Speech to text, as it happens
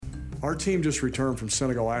Our team just returned from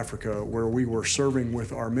Senegal, Africa, where we were serving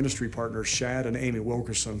with our ministry partners, Shad and Amy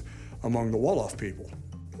Wilkerson, among the Wolof people.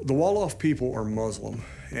 The Wolof people are Muslim,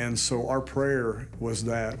 and so our prayer was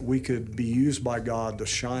that we could be used by God to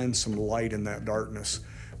shine some light in that darkness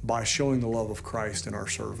by showing the love of Christ in our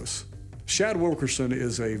service. Shad Wilkerson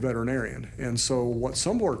is a veterinarian, and so what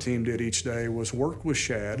some of our team did each day was work with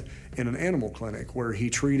Shad in an animal clinic where he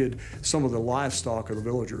treated some of the livestock of the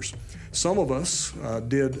villagers. Some of us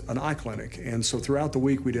did an eye clinic, and so throughout the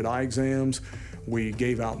week we did eye exams, we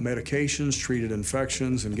gave out medications, treated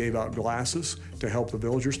infections, and gave out glasses to help the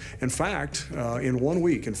villagers. In fact, in 1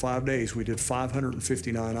 week, in 5 days, we did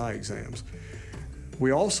 559 eye exams. We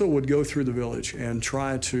also would go through the village and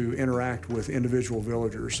try to interact with individual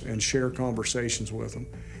villagers and share conversations with them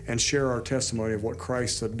and share our testimony of what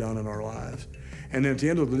Christ had done in our lives. And then at the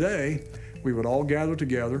end of the day, we would all gather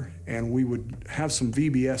together and we would have some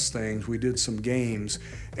VBS things. We did some games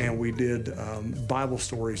and we did Bible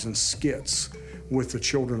stories and skits with the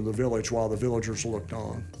children of the village while the villagers looked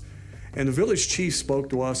on. And the village chief spoke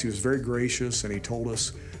to us. He was very gracious and he told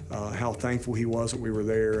us how thankful he was that we were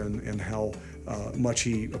there and how much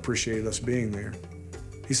he appreciated us being there.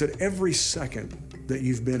 He said, every second that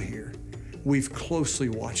you've been here, we've closely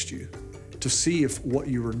watched you to see if what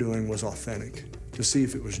you were doing was authentic, to see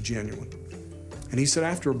if it was genuine. And he said,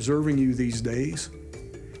 after observing you these days,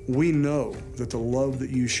 we know that the love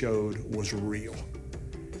that you showed was real.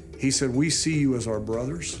 He said, we see you as our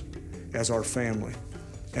brothers, as our family,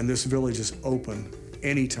 and this village is open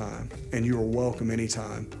anytime, and you are welcome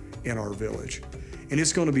anytime in our village. And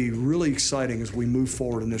it's going to be really exciting as we move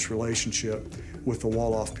forward in this relationship with the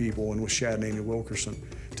Wolof people and with Shad and Amy Wilkerson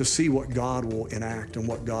to see what God will enact and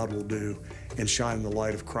what God will do and shine the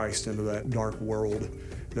light of Christ into that dark world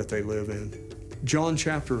that they live in. John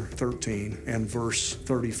chapter 13 and verse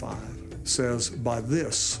 35 says, by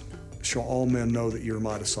this shall all men know that you're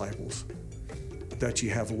my disciples, that ye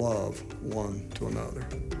have love one to another.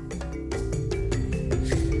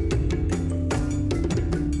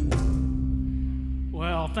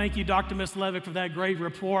 Well, thank you, Dr. Miss Levick, for that great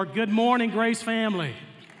report. Good morning, Grace family.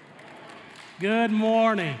 Good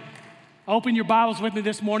morning. Open your Bibles with me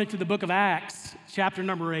this morning to the book of Acts, chapter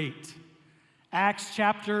number 8. Acts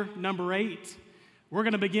chapter number 8. We're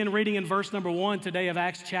going to begin reading in verse number 1 today of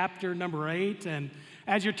Acts chapter number 8. And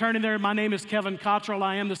as you're turning there, my name is Kevin Cottrell.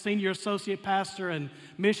 I am the senior associate pastor and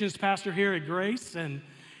missions pastor here at Grace. And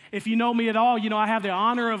if you know me at all, you know I have the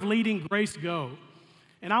honor of leading Grace Go.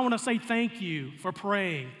 And I want to say thank you for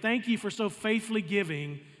praying. Thank you for so faithfully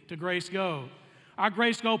giving to Grace Go. Our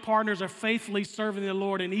Grace Go partners are faithfully serving the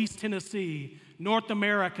Lord in East Tennessee, North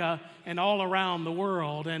America, and all around the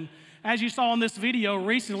world. And as you saw in this video,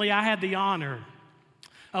 recently I had the honor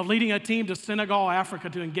of leading a team to Senegal, Africa,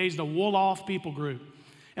 to engage the Wolof people group.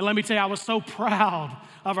 And let me tell you, I was so proud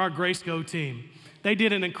of our Grace Go team. They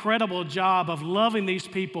did an incredible job of loving these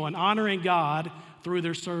people and honoring God through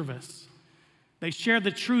their service. They shared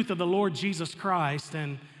the truth of the Lord Jesus Christ.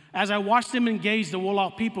 And as I watched them engage the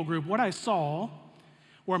Wolof people group, what I saw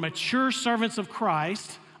were mature servants of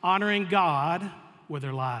Christ honoring God with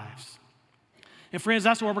their lives. And friends,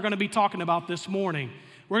 that's what we're going to be talking about this morning.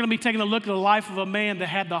 We're going to be taking a look at the life of a man that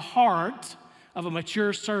had the heart of a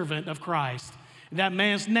mature servant of Christ. And that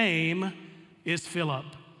man's name is Philip.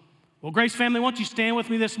 Well, Grace family, why don't you stand with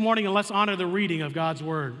me this morning and let's honor the reading of God's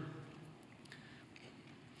word.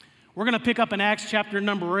 We're going to pick up in Acts chapter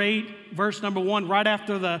number 8, verse number 1, right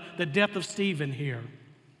after the death of Stephen here.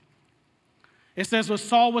 It says, "When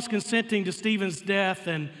Saul was consenting to Stephen's death,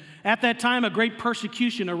 and at that time a great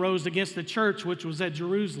persecution arose against the church which was at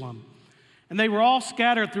Jerusalem. And they were all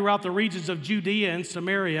scattered throughout the regions of Judea and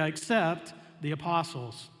Samaria, except the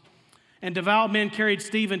apostles. And devout men carried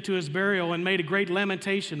Stephen to his burial and made a great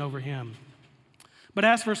lamentation over him. But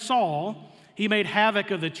as for Saul, he made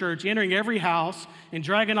havoc of the church, entering every house and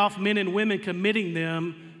dragging off men and women, committing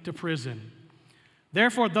them to prison.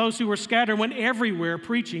 Therefore, those who were scattered went everywhere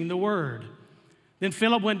preaching the word. Then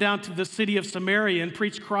Philip went down to the city of Samaria and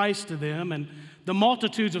preached Christ to them, and the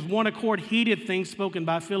multitudes with one accord heeded things spoken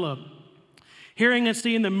by Philip, hearing and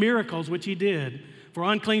seeing the miracles which he did. For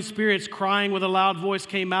unclean spirits, crying with a loud voice,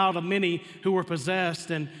 came out of many who were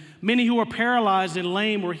possessed, and many who were paralyzed and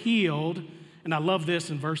lame were healed." And I love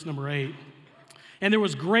this in verse number 8. "And there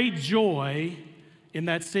was great joy in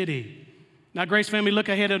that city." Now, Grace family, look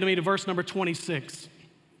ahead of me to verse number 26.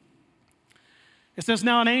 It says,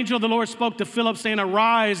 "Now an angel of the Lord spoke to Philip, saying,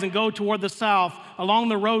 Arise and go toward the south, along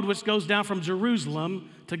the road which goes down from Jerusalem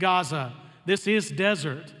to Gaza. This is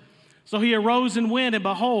desert." So he arose and went, and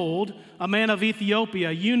behold, a man of Ethiopia,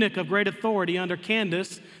 a eunuch of great authority under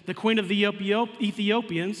Candace, the queen of the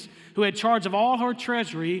Ethiopians, who had charge of all her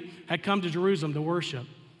treasury, had come to Jerusalem to worship,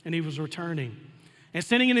 and he was returning. And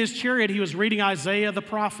sitting in his chariot, he was reading Isaiah the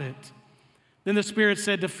prophet. Then the Spirit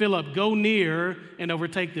said to Philip, "Go near and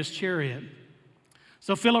overtake this chariot."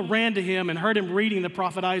 So Philip ran to him and heard him reading the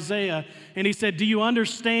prophet Isaiah, and he said, "Do you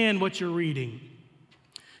understand what you're reading?"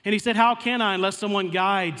 And he said, "How can I unless someone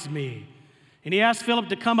guides me?" And he asked Philip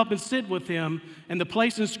to come up and sit with him, and the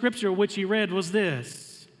place in Scripture which he read was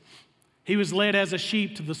this: "He was led as a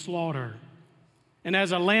sheep to the slaughter, and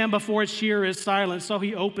as a lamb before its shearer is silent, so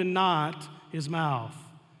he opened not his mouth.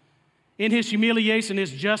 In his humiliation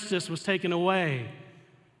his justice was taken away.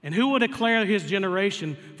 And who will declare his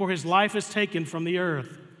generation? For his life is taken from the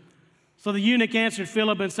earth." So the eunuch answered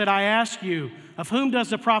Philip and said, "I ask you, of whom does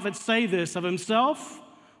the prophet say this, of himself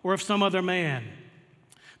or of some other man?"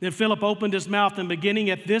 Then Philip opened his mouth and beginning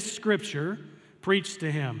at this scripture, preached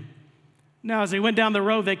to him. Now as they went down the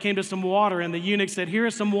road, they came to some water, and the eunuch said, "Here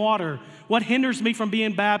is some water. What hinders me from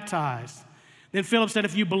being baptized?" Then Philip said,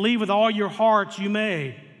 "If you believe with all your heart, you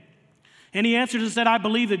may." And he answered and said, "I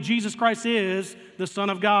believe that Jesus Christ is the Son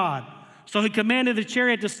of God." So he commanded the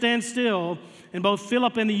chariot to stand still, and both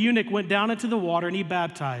Philip and the eunuch went down into the water, and he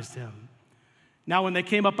baptized him. Now when they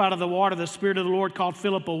came up out of the water, the Spirit of the Lord called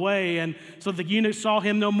Philip away, and so the eunuch saw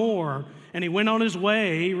him no more, and he went on his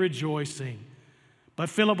way rejoicing. But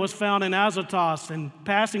Philip was found in Azotus, and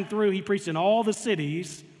passing through, he preached in all the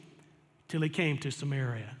cities till he came to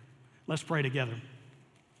Samaria. Let's pray together.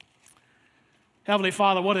 Heavenly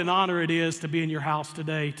Father, what an honor it is to be in your house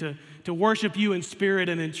today, to worship you in spirit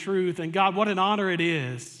and in truth. And God, what an honor it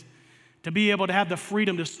is to be able to have the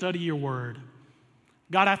freedom to study your word.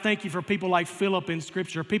 God, I thank you for people like Philip in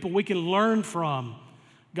Scripture, people we can learn from.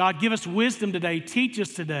 God, give us wisdom today, teach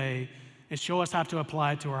us today, and show us how to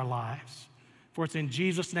apply it to our lives. For it's in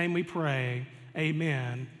Jesus' name we pray,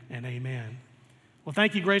 amen and amen. Well,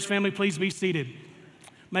 thank you, Grace family. Please be seated.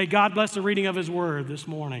 May God bless the reading of his word this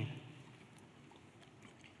morning.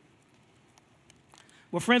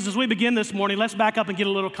 Well, friends, as we begin this morning, let's back up and get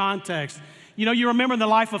a little context. You know, you remember the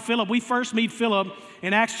life of Philip. We first meet Philip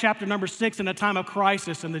in Acts chapter number 6 in a time of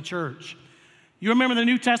crisis in the church. You remember the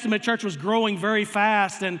New Testament church was growing very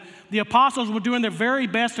fast, and the apostles were doing their very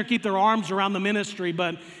best to keep their arms around the ministry,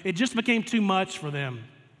 but it just became too much for them.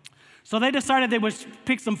 So they decided they would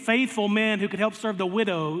pick some faithful men who could help serve the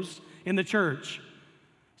widows in the church.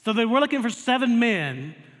 So they were looking for 7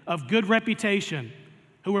 men of good reputation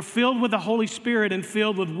who were filled with the Holy Spirit and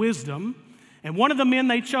filled with wisdom. And one of the men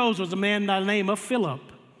they chose was a man by the name of Philip.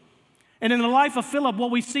 And in the life of Philip,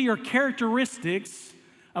 what we see are characteristics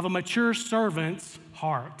of a mature servant's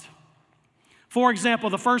heart. For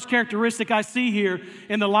example, the first characteristic I see here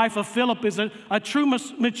in the life of Philip is a true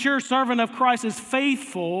mature servant of Christ is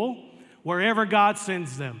faithful wherever God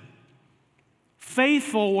sends them.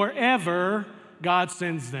 Faithful wherever God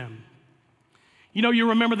sends them. You know, you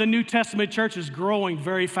remember the New Testament church is growing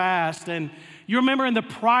very fast, and you remember in the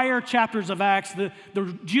prior chapters of Acts, the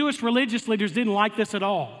Jewish religious leaders didn't like this at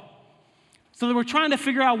all. So they were trying to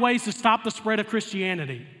figure out ways to stop the spread of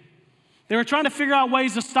Christianity. They were trying to figure out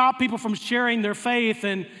ways to stop people from sharing their faith,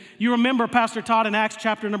 and you remember Pastor Todd in Acts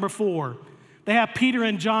chapter number 4. They have Peter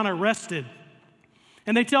and John arrested,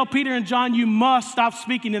 and they tell Peter and John, "You must stop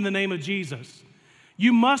speaking in the name of Jesus.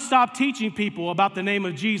 You must stop teaching people about the name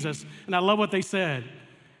of Jesus." And I love what they said.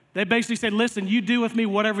 They basically said, "Listen, you do with me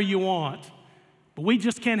whatever you want, but we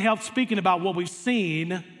just can't help speaking about what we've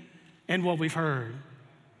seen and what we've heard."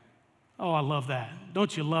 Oh, I love that.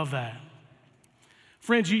 Don't you love that?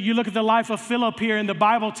 Friends, you look at the life of Philip here, and the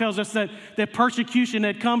Bible tells us that persecution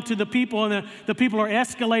had come to the people, and the people are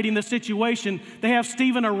escalating the situation. They have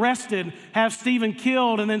Stephen arrested, have Stephen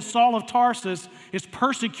killed, and then Saul of Tarsus is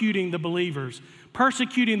persecuting the believers,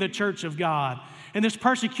 persecuting the church of God. And this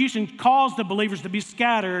persecution caused the believers to be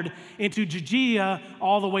scattered into Judea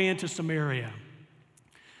all the way into Samaria.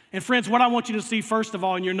 And friends, what I want you to see first of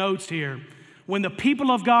all in your notes here, when the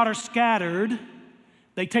people of God are scattered,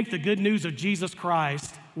 they take the good news of Jesus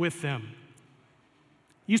Christ with them.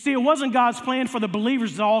 You see, it wasn't God's plan for the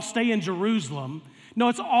believers to all stay in Jerusalem. No,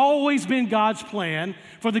 it's always been God's plan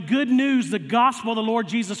for the good news, the gospel of the Lord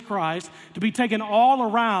Jesus Christ, to be taken all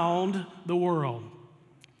around the world.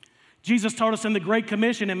 Jesus told us in the Great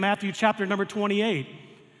Commission in Matthew chapter number 28,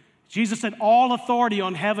 Jesus said, "All authority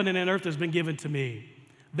on heaven and on earth has been given to me.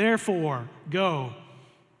 Therefore, go.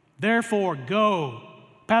 Therefore, go.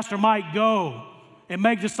 Pastor Mike, go and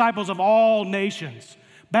make disciples of all nations,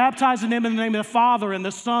 baptizing them in the name of the Father and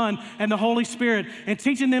the Son and the Holy Spirit, and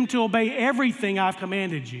teaching them to obey everything I've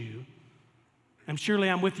commanded you. and surely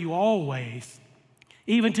I'm with you always,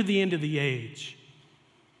 even to the end of the age.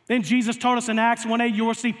 Then Jesus told us in Acts 1:8, you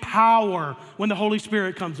will see power when the Holy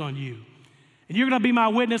Spirit comes on you. And you're going to be my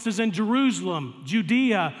witnesses in Jerusalem,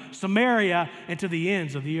 Judea, Samaria, and to the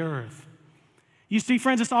ends of the earth. You see,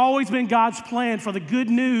 friends, it's always been God's plan for the good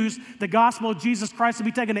news, the gospel of Jesus Christ, to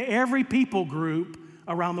be taken to every people group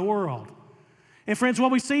around the world. And friends,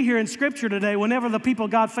 what we see here in Scripture today, whenever the people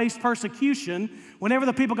of God faced persecution, whenever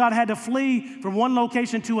the people of God had to flee from one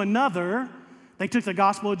location to another, they took the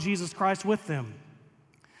gospel of Jesus Christ with them.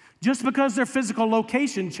 Just because their physical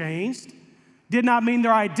location changed did not mean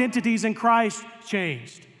their identities in Christ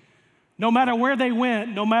changed. No matter where they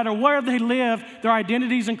went, no matter where they lived, their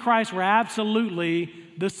identities in Christ were absolutely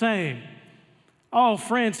the same. Oh,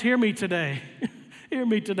 friends, hear me today. Hear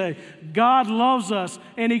me today. God loves us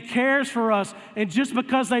and He cares for us. And just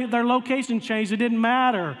because their location changed, it didn't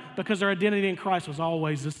matter because their identity in Christ was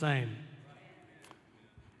always the same.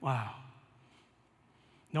 Wow.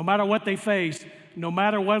 No matter what they faced, no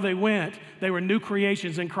matter where they went, they were new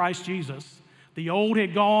creations in Christ Jesus. The old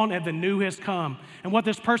had gone and the new has come. And what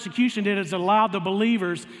this persecution did is allowed the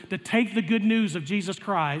believers to take the good news of Jesus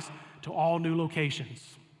Christ to all new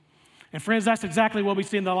locations. And friends, that's exactly what we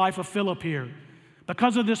see in the life of Philip here.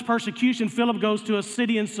 Because of this persecution, Philip goes to a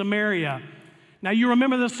city in Samaria. Now you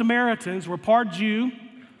remember the Samaritans were part Jew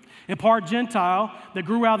and part Gentile that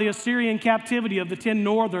grew out of the Assyrian captivity of the 10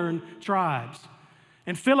 northern tribes.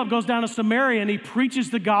 And Philip goes down to Samaria and he preaches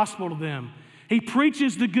the gospel to them. He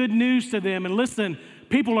preaches the good news to them. And listen,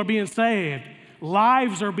 people are being saved.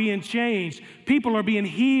 Lives are being changed. People are being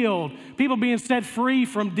healed. People being set free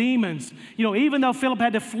from demons. You know, even though Philip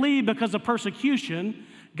had to flee because of persecution,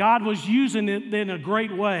 God was using it in a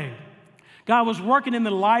great way. God was working in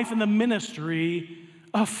the life and the ministry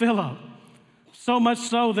of Philip. So much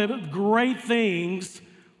so that great things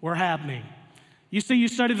were happening. You see, you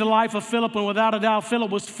study the life of Philip, and without a doubt,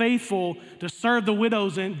 Philip was faithful to serve the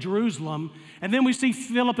widows in Jerusalem. And then we see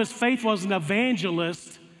Philip as faithful as an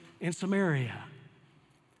evangelist in Samaria.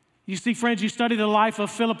 You see, friends, you study the life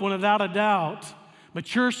of Philip, and without a doubt,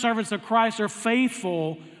 mature servants of Christ are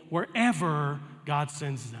faithful wherever God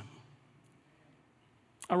sends them.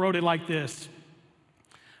 I wrote it like this.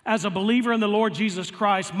 As a believer in the Lord Jesus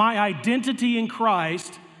Christ, my identity in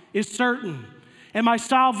Christ is certain, and my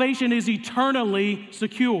salvation is eternally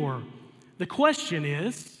secure. The question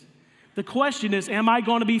is, am I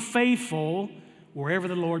going to be faithful wherever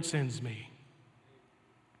the Lord sends me?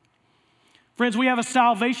 Friends, we have a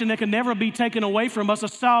salvation that can never be taken away from us, a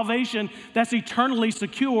salvation that's eternally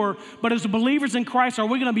secure. But as believers in Christ, are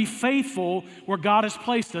we going to be faithful where God has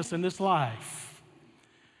placed us in this life?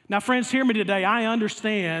 Now, friends, hear me today. I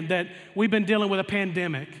understand that we've been dealing with a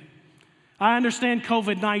pandemic. I understand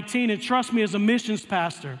COVID-19, and trust me, as a missions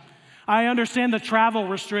pastor, I understand the travel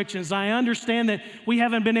restrictions. I understand that we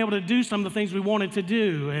haven't been able to do some of the things we wanted to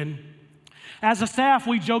do. And as a staff,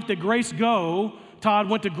 we joked that Grace Go, Todd,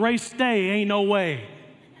 went to Grace Stay, ain't no way.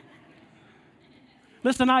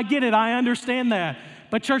 Listen, I get it. I understand that.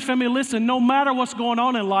 But church family, listen, no matter what's going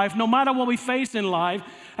on in life, no matter what we face in life,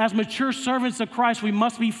 as mature servants of Christ, we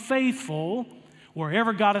must be faithful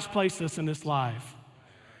wherever God has placed us in this life.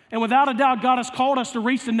 And without a doubt, God has called us to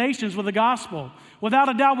reach the nations with the gospel. Without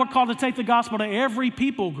a doubt, we're called to take the gospel to every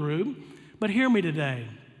people group. But hear me today.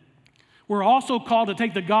 We're also called to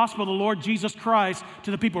take the gospel of the Lord Jesus Christ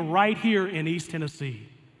to the people right here in East Tennessee.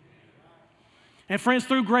 And friends,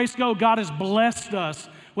 through Grace Go, God has blessed us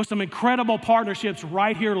with some incredible partnerships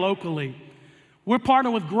right here locally. We're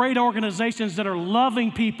partnered with great organizations that are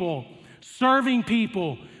loving people, serving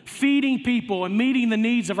people, feeding people, and meeting the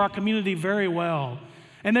needs of our community very well.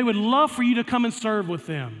 And they would love for you to come and serve with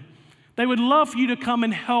them. They would love for you to come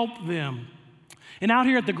and help them. And out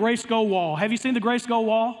here at the Grace Go Wall, have you seen the Grace Go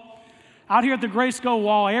Wall? Out here at the Grace Go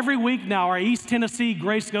Wall, every week now, our East Tennessee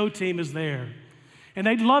Grace Go team is there. And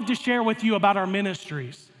they'd love to share with you about our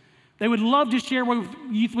ministries. They would love to share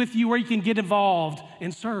with you where you can get involved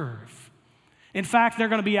and serve. In fact, they're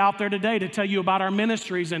going to be out there today to tell you about our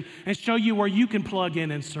ministries and show you where you can plug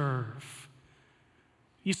in and serve.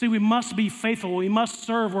 You see, we must be faithful. We must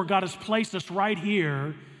serve where God has placed us right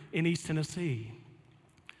here in East Tennessee.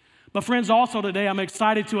 But friends, also today, I'm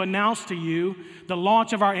excited to announce to you the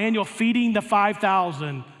launch of our annual Feeding the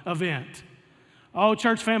 5,000 event. Oh,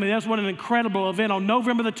 church family, that's what an incredible event. On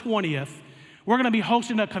November the 20th, we're going to be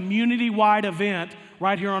hosting a community-wide event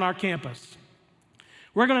right here on our campus.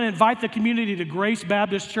 We're going to invite the community to Grace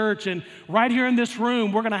Baptist Church, and right here in this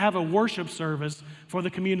room, we're going to have a worship service for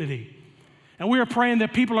the community. And we are praying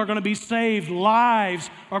that people are going to be saved,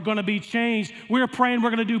 lives are going to be changed. We are praying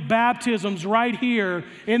we're going to do baptisms right here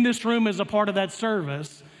in this room as a part of that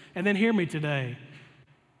service. And then hear me today.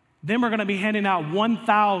 Then we're going to be handing out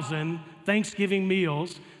 1,000 Thanksgiving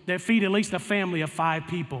meals that feed at least a family of 5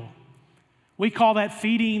 people. We call that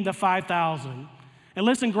feeding the 5,000. And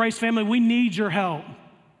listen, Grace family, we need your help.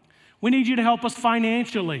 We need you to help us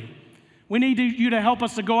financially. We need you to help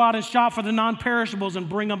us to go out and shop for the non-perishables and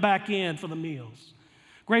bring them back in for the meals.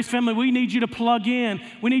 Grace family, we need you to plug in.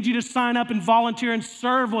 We need you to sign up and volunteer and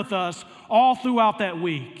serve with us all throughout that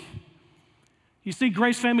week. You see,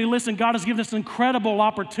 Grace family, listen, God has given us an incredible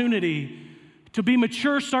opportunity to be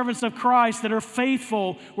mature servants of Christ that are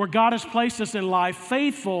faithful where God has placed us in life,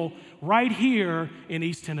 faithful right here in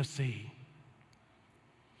East Tennessee.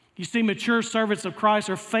 You see, mature servants of Christ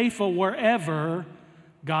are faithful wherever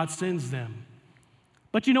God sends them.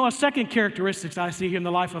 But you know, a second characteristic I see here in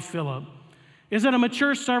the life of Philip is that a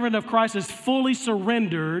mature servant of Christ is fully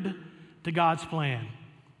surrendered to God's plan.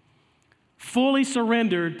 Fully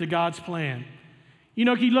surrendered to God's plan. You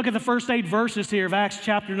know, if you look at the first 8 verses here of Acts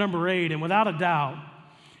chapter number 8, and without a doubt,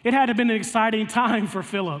 it had to have been an exciting time for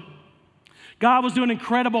Philip. God was doing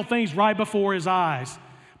incredible things right before his eyes.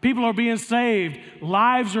 People are being saved.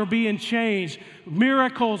 Lives are being changed.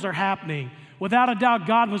 Miracles are happening. Without a doubt,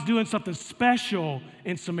 God was doing something special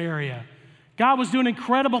in Samaria. God was doing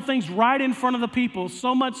incredible things right in front of the people,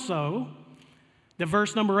 so much so that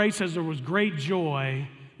verse number 8 says there was great joy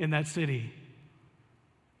in that city.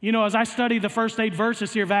 You know, as I study the first 8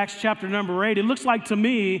 verses here of Acts chapter number 8, it looks like to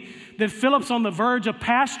me that Philip's on the verge of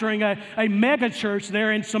pastoring a mega church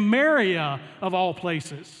there in Samaria, of all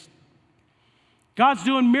places. God's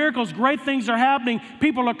doing miracles. Great things are happening.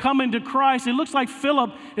 People are coming to Christ. It looks like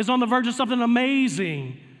Philip is on the verge of something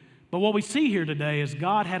amazing. But what we see here today is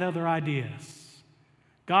God had other ideas.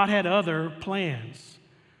 God had other plans.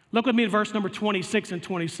 Look with me at verse number 26 and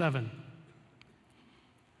 27. It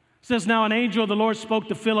says, now an angel of the Lord spoke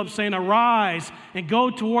to Philip, saying, arise and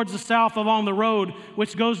go towards the south along the road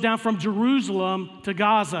which goes down from Jerusalem to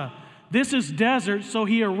Gaza. This is desert. So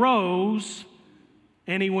he arose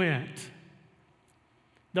and he went.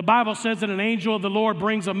 The Bible says that an angel of the Lord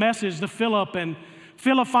brings a message to Philip, and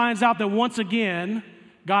Philip finds out that once again,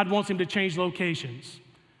 God wants him to change locations.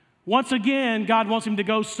 Once again, God wants him to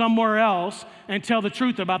go somewhere else and tell the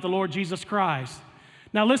truth about the Lord Jesus Christ.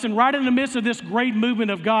 Now listen, right in the midst of this great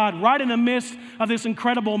movement of God, right in the midst of this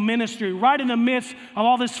incredible ministry, right in the midst of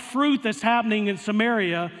all this fruit that's happening in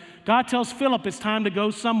Samaria, God tells Philip it's time to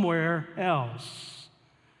go somewhere else.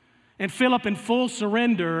 And Philip, in full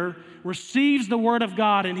surrender, receives the word of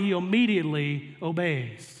God, and he immediately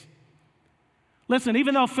obeys. Listen,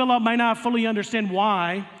 even though Philip may not fully understand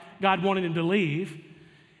why God wanted him to leave,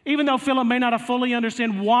 even though Philip may not have fully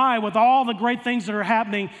understand why, with all the great things that are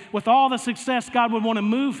happening, with all the success God would want to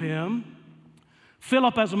move him,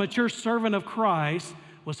 Philip, as a mature servant of Christ,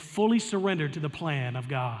 was fully surrendered to the plan of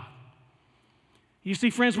God. You see,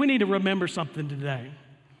 friends, we need to remember something today.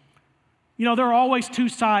 You know, there are always 2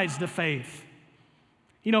 sides to faith.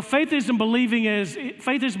 You know, faith isn't believing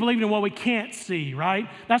in what we can't see, right?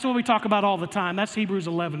 That's what we talk about all the time. That's Hebrews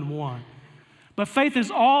 11:1. But faith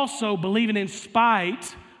is also believing in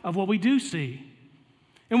spite of what we do see.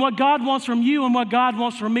 And what God wants from you and what God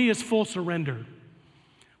wants from me is full surrender.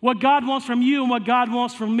 What God wants from you and what God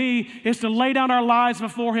wants from me is to lay down our lives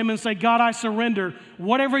before him and say, God, I surrender.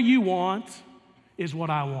 Whatever you want is what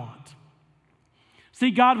I want.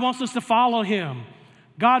 See, God wants us to follow him.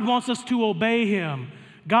 God wants us to obey him.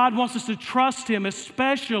 God wants us to trust him,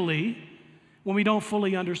 especially when we don't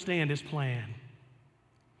fully understand his plan.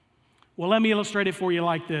 Well, let me illustrate it for you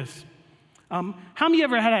like this. How many of you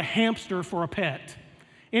ever had a hamster for a pet?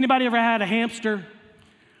 Anybody ever had a hamster?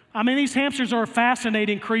 I mean, these hamsters are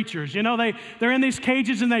fascinating creatures. You know, they're in these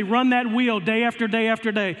cages and they run that wheel day after day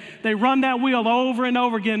after day. They run that wheel over and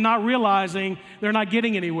over again, not realizing they're not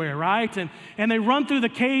getting anywhere, right? And they run through the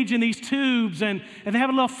cage in these tubes and they have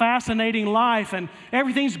a little fascinating life and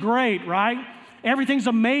everything's great, right? Everything's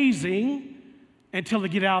amazing until they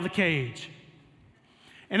get out of the cage.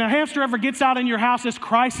 And a hamster ever gets out in your house, it's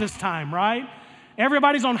crisis time, right?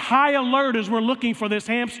 Everybody's on high alert as we're looking for this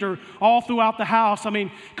hamster all throughout the house. I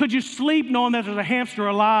mean, could you sleep knowing that there's a hamster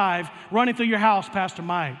alive running through your house, Pastor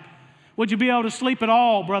Mike? Would you be able to sleep at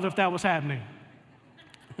all, brother, if that was happening?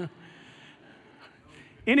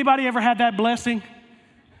 Anybody ever had that blessing?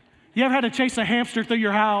 You ever had to chase a hamster through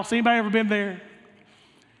your house? Anybody ever been there?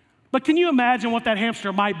 But can you imagine what that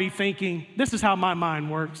hamster might be thinking? This is how my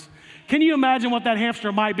mind works. Can you imagine what that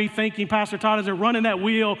hamster might be thinking, Pastor Todd, as they're running that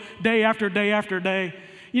wheel day after day after day?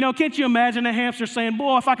 You know, can't you imagine a hamster saying,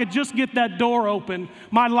 boy, if I could just get that door open,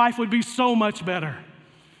 my life would be so much better.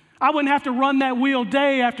 I wouldn't have to run that wheel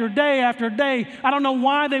day after day after day. I don't know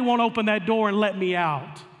why they won't open that door and let me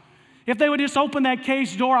out. If they would just open that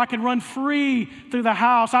cage door, I could run free through the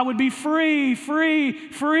house. I would be free,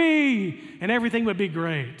 and everything would be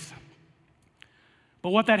great. But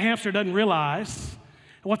what that hamster doesn't realize,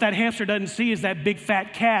 what that hamster doesn't see is that big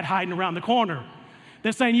fat cat hiding around the corner.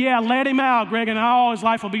 They're saying, yeah, let him out, Greg, and oh, his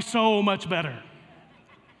life will be so much better.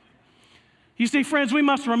 You see, friends, we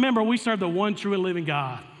must remember we serve the one true and living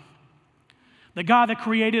God. The God that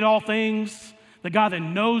created all things, the God that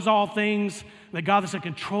knows all things, the God that's in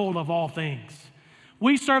control of all things.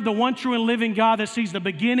 We serve the one true and living God that sees the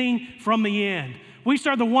beginning from the end. We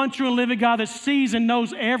serve the one true and living God that sees and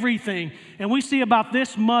knows everything, and we see about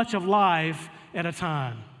this much of life at a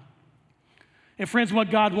time. And friends, what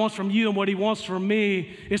God wants from you and what he wants from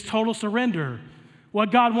me is total surrender. What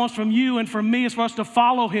God wants from you and from me is for us to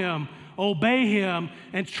follow him, obey him,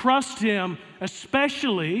 and trust him,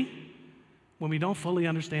 especially when we don't fully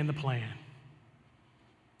understand the plan.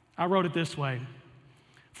 I wrote it this way.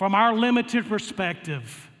 From our limited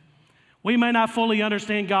perspective, we may not fully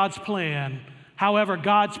understand God's plan. However,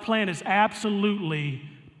 God's plan is absolutely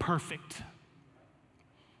perfect.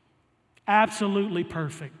 Absolutely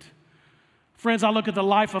perfect. Friends, I look at the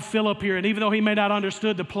life of Philip here, and even though he may not have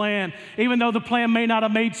understood the plan, even though the plan may not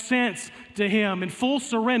have made sense to him, in full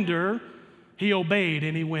surrender, he obeyed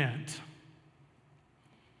and he went.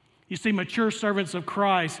 You see, mature servants of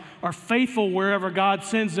Christ are faithful wherever God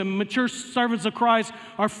sends them. Mature servants of Christ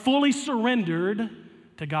are fully surrendered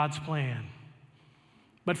to God's plan.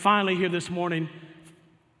 But finally, here this morning,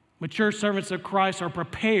 mature servants of Christ are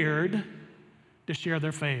prepared to share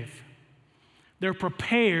their faith. They're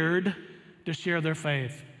prepared to share their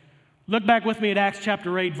faith. Look back with me at Acts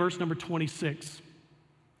chapter 8, verse number 26.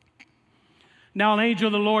 Now an angel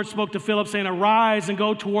of the Lord spoke to Philip, saying, arise and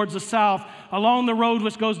go towards the south, along the road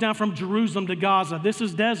which goes down from Jerusalem to Gaza. This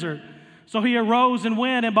is desert. So he arose and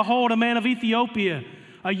went, and behold, a man of Ethiopia,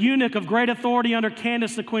 a eunuch of great authority under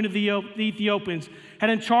Candace, the queen of the Ethiopians, had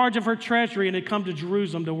in charge of her treasury and had come to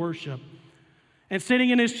Jerusalem to worship. And sitting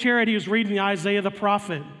in his chariot, he was reading Isaiah the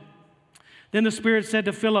prophet. Then the Spirit said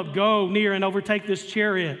to Philip, go near and overtake this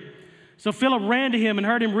chariot. So Philip ran to him and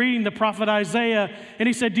heard him reading the prophet Isaiah, and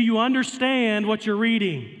he said, do you understand what you're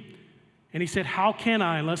reading? And he said, how can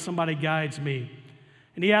I unless somebody guides me?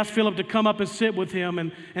 And he asked Philip to come up and sit with him.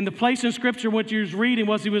 And the place in Scripture which he was reading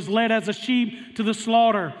was he was led as a sheep to the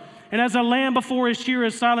slaughter. And as a lamb before his shearer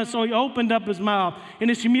is silent, so he opened up his mouth. In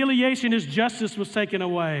his humiliation, his justice was taken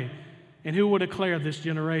away. And who will declare this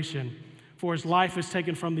generation? For his life is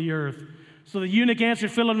taken from the earth. So the eunuch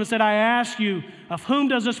answered Philip and said, I ask you, of whom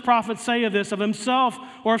does this prophet say of this, of himself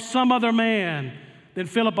or of some other man? Then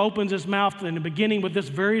Philip opens his mouth and beginning with this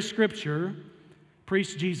very scripture,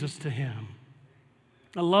 preached Jesus to him.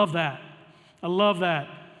 I love that. I love that.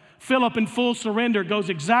 Philip in full surrender goes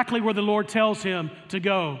exactly where the Lord tells him to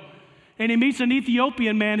go. And he meets an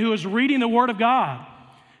Ethiopian man who is reading the Word of God.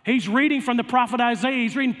 He's reading from the prophet Isaiah.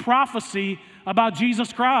 He's reading prophecy about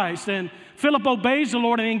Jesus Christ. And Philip obeys the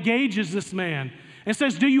Lord and engages this man and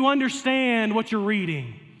says, do you understand what you're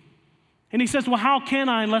reading? And he says, well, how can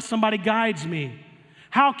I unless somebody guides me?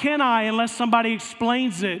 How can I unless somebody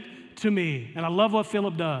explains it to me? And I love what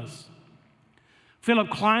Philip does. Philip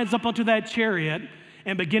climbs up onto that chariot,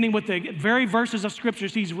 and beginning with the very verses of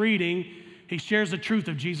scriptures he's reading, he shares the truth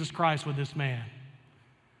of Jesus Christ with this man.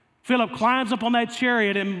 Philip climbs up on that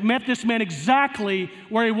chariot and met this man exactly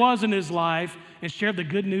where he was in his life and shared the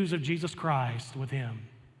good news of Jesus Christ with him.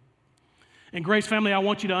 And Grace family, I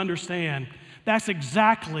want you to understand that's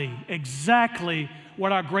exactly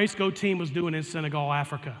what our Grace Go team was doing in Senegal,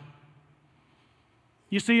 Africa.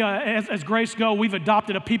 You see, as Grace Go, we've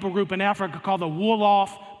adopted a people group in Africa called the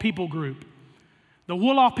Wolof People Group. The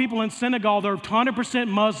Wolof people in Senegal, they're 100%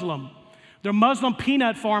 Muslim. They're Muslim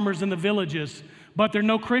peanut farmers in the villages, but there are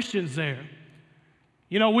no Christians there.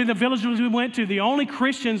 You know, with the villages we went to, the only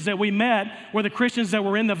Christians that we met were the Christians that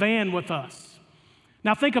were in the van with us.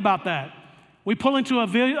 Now think about that. We pull into a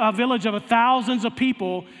village of thousands of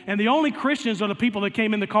people, and the only Christians are the people that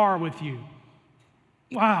came in the car with you.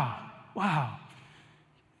 Wow.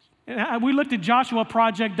 And we looked at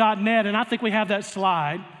joshuaproject.net, and I think we have that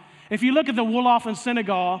slide. If you look at the Wolof in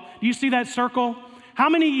Senegal, do you see that circle? How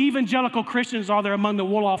many evangelical Christians are there among the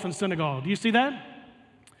Wolof in Senegal? Do you see that?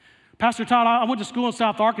 Pastor Todd, I went to school in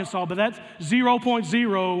South Arkansas, but that's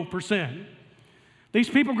 0.0%. These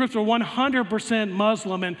people groups are 100%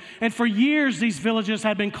 Muslim, and for years these villages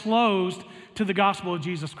had been closed to the gospel of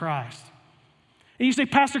Jesus Christ. And you say,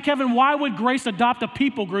 Pastor Kevin, why would Grace adopt a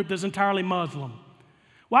people group that's entirely Muslim?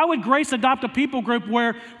 Why would Grace adopt a people group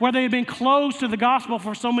where they had been closed to the gospel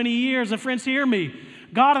for so many years? And friends, hear me.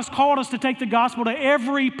 God has called us to take the gospel to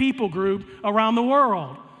every people group around the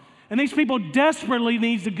world. And these people desperately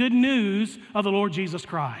need the good news of the Lord Jesus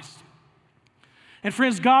Christ. And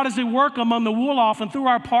friends, God is at work among the Wolof and through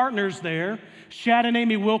our partners there, Shad and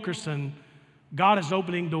Amy Wilkerson, God is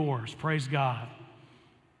opening doors. Praise God.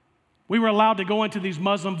 We were allowed to go into these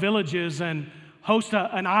Muslim villages and host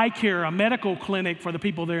an eye care, a medical clinic for the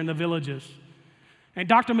people there in the villages. And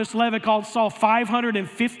Dr. Mislevic saw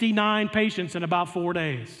 559 patients in about 4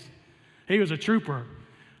 days. He was a trooper.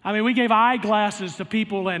 I mean, we gave eyeglasses to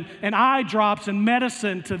people and eye drops and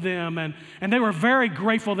medicine to them, and they were very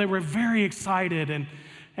grateful. They were very excited. And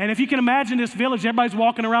if you can imagine this village, everybody's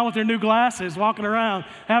walking around with their new glasses, walking around,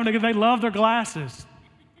 they love their glasses.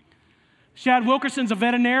 Shad Wilkerson's a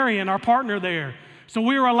veterinarian, our partner there. So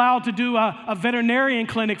we were allowed to do a veterinarian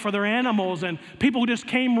clinic for their animals, and people just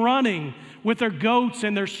came running with their goats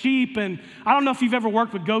and their sheep. And I don't know if you've ever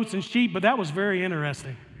worked with goats and sheep, but that was very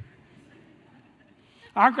interesting.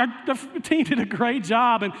 The team did a great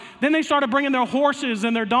job. And then they started bringing their horses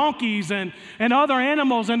and their donkeys and other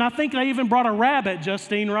animals. And I think they even brought a rabbit,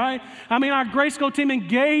 Justine, right? I mean, our Grace Go team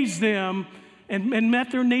engaged them and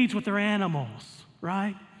met their needs with their animals,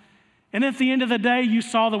 right? And at the end of the day, you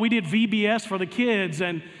saw that we did VBS for the kids.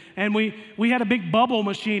 And we had a big bubble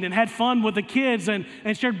machine and had fun with the kids and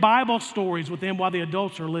shared Bible stories with them while the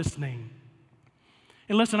adults are listening.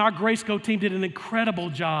 And listen, our Grace Go team did an incredible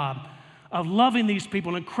job of loving these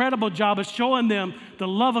people, an incredible job of showing them the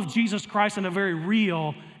love of Jesus Christ in a very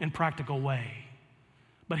real and practical way.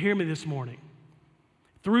 But hear me this morning.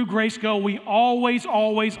 Through Grace Go, we always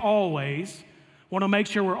want to make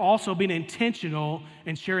sure we're also being intentional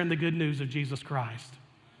in sharing the good news of Jesus Christ.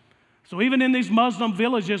 So even in these Muslim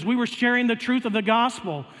villages, we were sharing the truth of the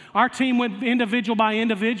gospel. Our team went individual by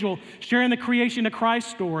individual, sharing the creation of Christ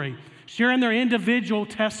story, sharing their individual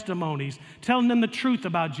testimonies, telling them the truth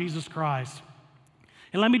about Jesus Christ.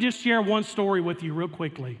 And let me just share one story with you real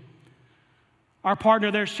quickly. Our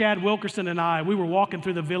partner there, Shad Wilkerson, and I, we were walking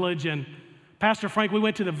through the village, and Pastor Frank, we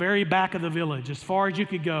went to the very back of the village, as far as you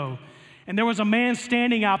could go. And there was a man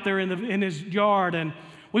standing out there in his yard, and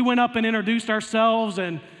we went up and introduced ourselves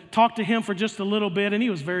and talked to him for just a little bit, and he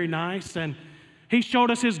was very nice. And he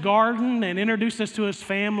showed us his garden and introduced us to his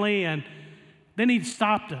family, and then he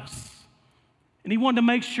stopped us. And he wanted to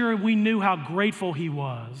make sure we knew how grateful he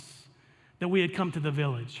was that we had come to the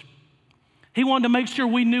village. He wanted to make sure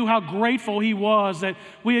we knew how grateful he was that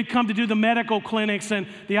we had come to do the medical clinics and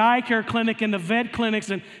the eye care clinic and the vet clinics.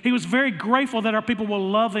 And he was very grateful that our people were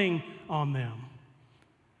loving on them.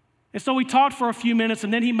 And so we talked for a few minutes,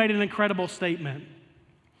 and then he made an incredible statement.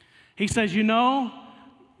 He says, you know,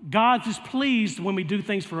 God is pleased when we do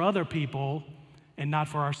things for other people and not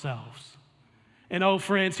for ourselves. And oh,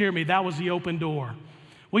 friends, hear me, that was the open door.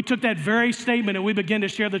 We took that very statement and we began to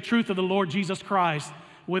share the truth of the Lord Jesus Christ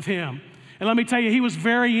with him. And let me tell you, he was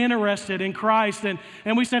very interested in Christ. And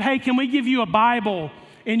we said, hey, can we give you a Bible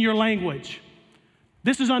in your language?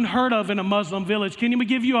 This is unheard of in a Muslim village. Can we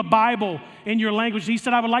give you a Bible in your language? He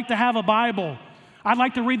said, I would like to have a Bible. I'd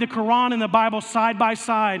like to read the Quran and the Bible side by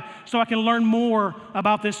side so I can learn more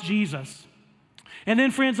about this Jesus. And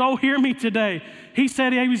then, friends, oh, hear me today. He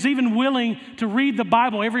said he was even willing to read the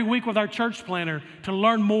Bible every week with our church planner to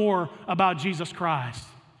learn more about Jesus Christ.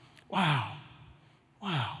 Wow.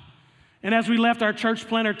 And as we left, our church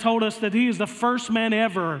planner told us that he is the first man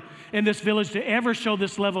ever in this village to ever show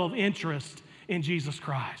this level of interest in Jesus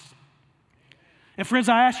Christ. And friends,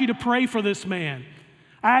 I ask you to pray for this man.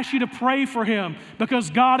 I ask you to pray for him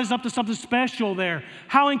because God is up to something special there.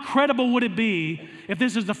 How incredible would it be if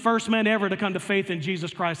this is the first man ever to come to faith in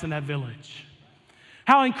Jesus Christ in that village?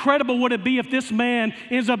 How incredible would it be if this man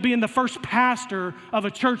ends up being the first pastor of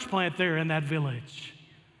a church plant there in that village?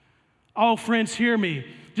 Oh, friends, hear me.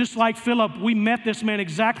 Just like Philip, we met this man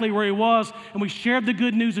exactly where he was, and we shared the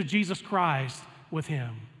good news of Jesus Christ with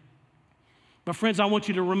him. But friends, I want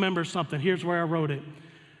you to remember something. Here's where I wrote it.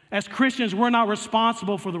 As Christians, we're not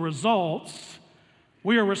responsible for the results.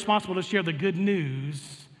 We are responsible to share the good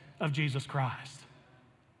news of Jesus Christ.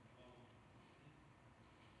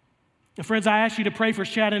 And friends, I ask you to pray for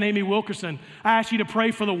Shad and Amy Wilkerson. I ask you to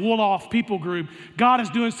pray for the Wolof People Group. God is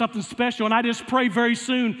doing something special, and I just pray very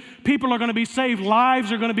soon people are going to be saved,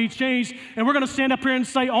 lives are going to be changed, and we're going to stand up here and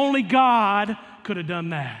say, only God could have done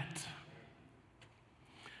that.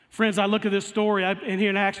 Friends, I look at this story in here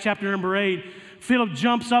in Acts chapter number 8. Philip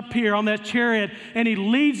jumps up here on that chariot, and he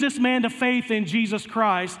leads this man to faith in Jesus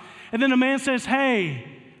Christ. And then the man says, hey,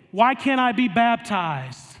 why can't I be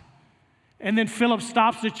baptized? And then Philip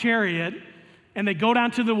stops the chariot, and they go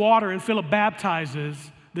down to the water, and Philip baptizes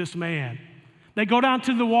this man. They go down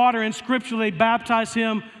to the water, and scripturally they baptize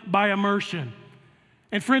him by immersion.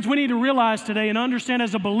 And friends, we need to realize today and understand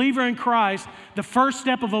as a believer in Christ, the first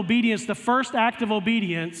step of obedience, the first act of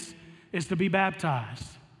obedience is to be baptized.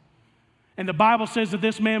 And the Bible says that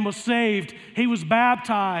this man was saved, he was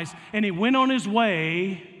baptized, and he went on his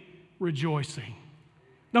way rejoicing.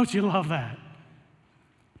 Don't you love that?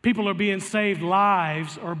 People are being saved,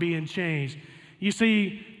 lives are being changed. You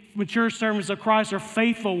see, mature servants of Christ are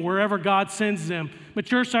faithful wherever God sends them.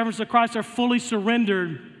 Mature servants of Christ are fully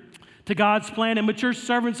surrendered to God's plan, and mature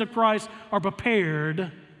servants of Christ are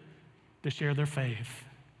prepared to share their faith.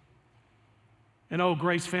 And oh,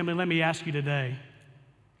 Grace family, let me ask you today,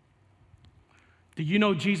 do you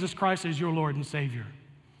know Jesus Christ as your Lord and Savior?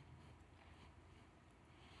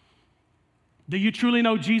 Do you truly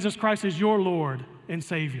know Jesus Christ as your Lord and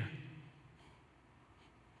Savior?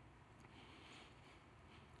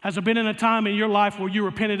 Has there been a time in your life where you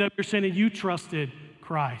repented of your sin and you trusted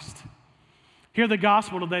Christ? Hear the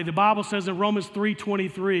gospel today. The Bible says in Romans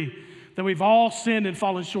 3:23 that we've all sinned and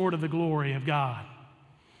fallen short of the glory of God.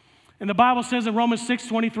 And the Bible says in Romans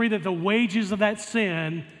 6:23 that the wages of that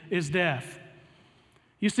sin is death.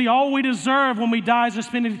 You see, all we deserve when we die is to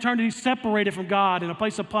spend an eternity separated from God in a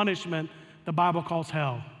place of punishment the Bible calls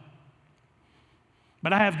hell.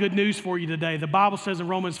 But I have good news for you today. The Bible says in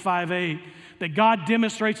Romans 5:8 that God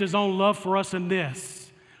demonstrates his own love for us in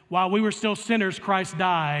this: while we were still sinners, Christ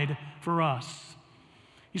died for us.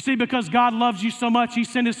 You see, because God loves you so much, he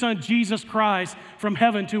sent his son Jesus Christ from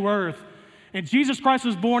heaven to earth. And Jesus Christ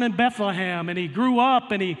was born in Bethlehem, and he grew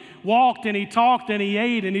up, and he walked, and he talked, and he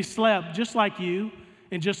ate, and he slept, just like you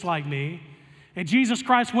and just like me. And Jesus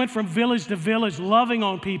Christ went from village to village, loving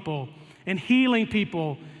on people and healing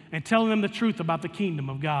people and telling them the truth about the kingdom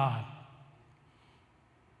of God.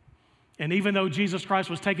 And even though Jesus Christ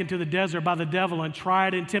was taken to the desert by the devil and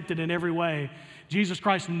tried and tempted in every way, Jesus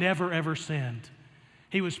Christ never, ever sinned.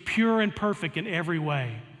 He was pure and perfect in every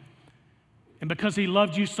way. And because he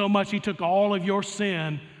loved you so much, he took all of your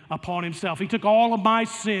sin upon himself. He took all of my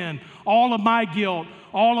sin, all of my guilt,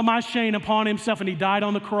 all of my shame upon himself, and he died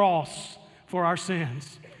on the cross for our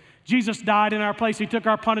sins. Jesus died in our place. He took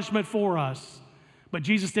our punishment for us. But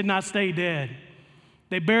Jesus did not stay dead.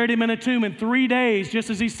 They buried him in a tomb. In 3 days, just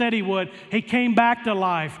as he said he would, he came back to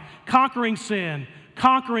life, conquering sin,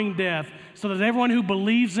 conquering death, so that everyone who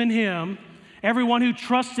believes in him, everyone who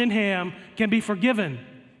trusts in him can be forgiven.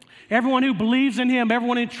 Everyone who believes in him,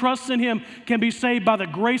 everyone who trusts in him can be saved by the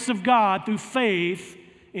grace of God through faith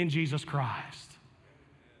in Jesus Christ.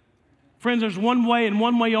 Friends, there's one way and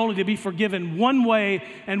one way only to be forgiven, one way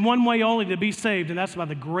and one way only to be saved, and that's by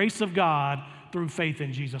the grace of God through faith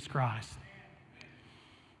in Jesus Christ.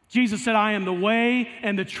 Jesus said, I am the way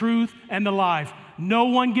and the truth and the life. No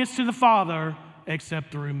one gets to the Father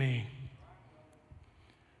except through me.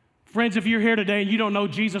 Friends, if you're here today and you don't know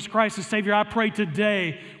Jesus Christ as Savior, I pray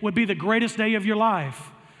today would be the greatest day of your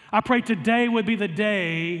life. I pray today would be the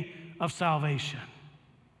day of salvation.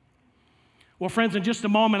 Well, friends, in just a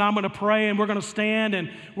moment, I'm going to pray, and we're going to stand,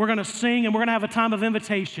 and we're going to sing, and we're going to have a time of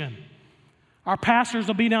invitation. Our pastors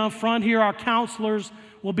will be down front here. Our counselors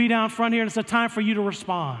will be down front here, and it's a time for you to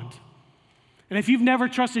respond. And if you've never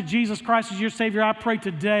trusted Jesus Christ as your Savior, I pray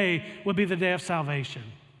today would be the day of salvation.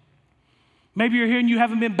 Maybe you're here and you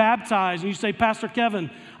haven't been baptized, and you say, Pastor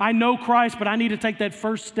Kevin, I know Christ, but I need to take that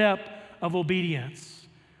first step of obedience.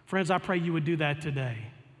 Friends, I pray you would do that today.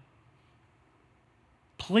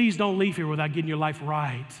 Please don't leave here without getting your life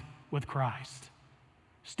right with Christ.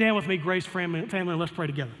 Stand with me, Grace family, and let's pray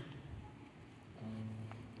together.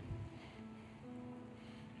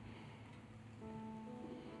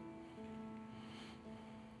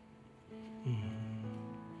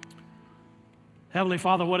 Heavenly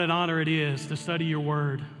Father, what an honor it is to study your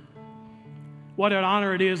word. What an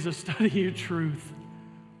honor it is to study your truth.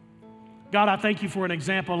 God, I thank you for an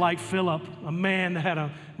example like Philip, a man that had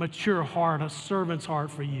a mature heart, a servant's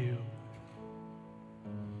heart for you.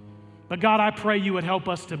 But God, I pray you would help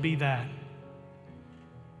us to be that.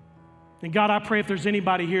 And God, I pray if there's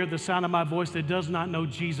anybody here at the sound of my voice that does not know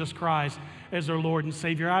Jesus Christ as their Lord and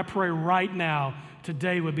Savior, I pray right now,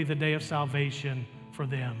 today would be the day of salvation for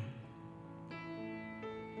them.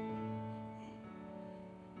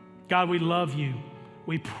 God, we love you.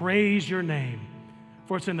 We praise your name.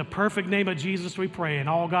 For it's in the perfect name of Jesus we pray. And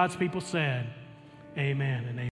all God's people said, amen and amen.